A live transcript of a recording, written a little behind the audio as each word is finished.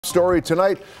Story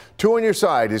tonight, 2 on your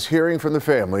side is hearing from the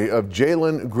family of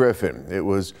Jaylen Griffin. It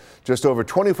was just over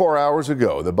 24 hours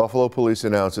ago the Buffalo police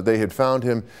announced that they had found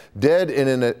him dead in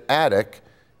an attic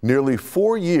nearly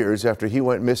 4 years after he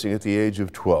went missing at the age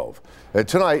of 12. And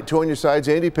tonight, 2 on your side's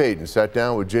Andy Payton sat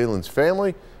down with Jaylen's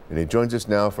family, and he joins us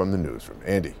now from the newsroom.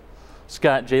 Andy.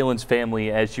 Scott, Jaylen's family,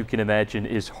 as you can imagine,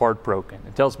 is heartbroken.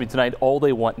 It tells me tonight all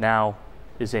they want now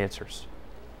is answers.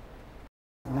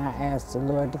 And I asked the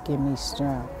Lord to give me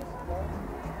strength.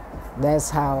 That's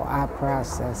how I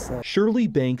process it. Shirley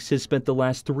Banks has spent the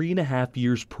last 3.5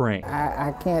 years praying.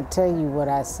 I can't tell you what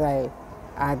I say.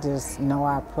 I just know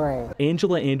I pray.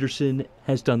 Angela Anderson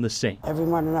has done the same. Every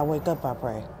morning I wake up, I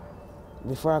pray.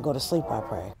 Before I go to sleep, I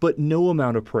pray. But no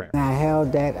amount of prayer I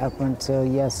held that up until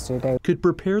yesterday. could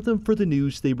prepare them for the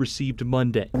news they received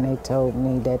Monday. And they told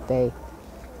me that they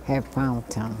had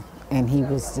found him and he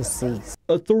was deceased.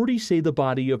 Authorities say the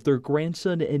body of their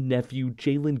grandson and nephew,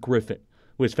 Jaylen Griffin,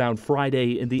 was found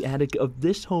Friday in the attic of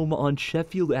this home on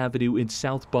Sheffield Avenue in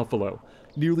South Buffalo,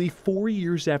 nearly 4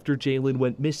 years after Jaylen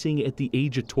went missing at the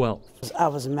age of 12. I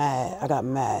was mad. I got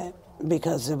mad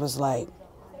because it was like,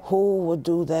 who would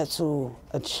do that to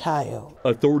a child?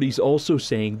 Authorities also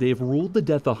saying they have ruled the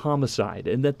death a homicide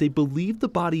and that they believe the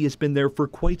body has been there for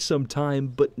quite some time,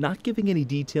 but not giving any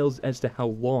details as to how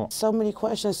long. So many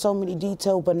questions, so many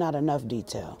detail, but not enough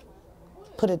detail.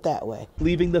 Put it that way.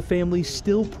 Leaving the family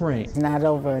still praying. It's not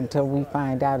over until we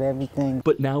find out everything.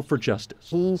 But now for justice.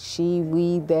 He, she,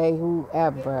 we, they,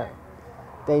 whoever,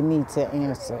 they need to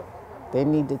answer. They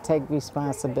need to take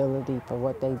responsibility for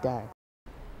what they done.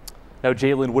 Now,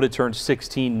 Jaylen would have turned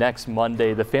 16 next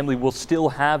Monday. The family will still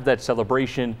have that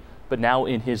celebration, but now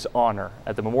in his honor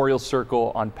at the Memorial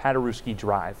Circle on Paderewski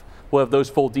Drive. We'll have those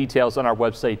full details on our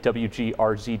website,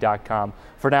 WGRZ.com.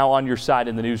 For now, on your side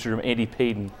in the newsroom, Andy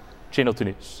Payton, Channel 2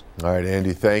 News. All right,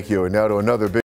 Andy, thank you. And now to another big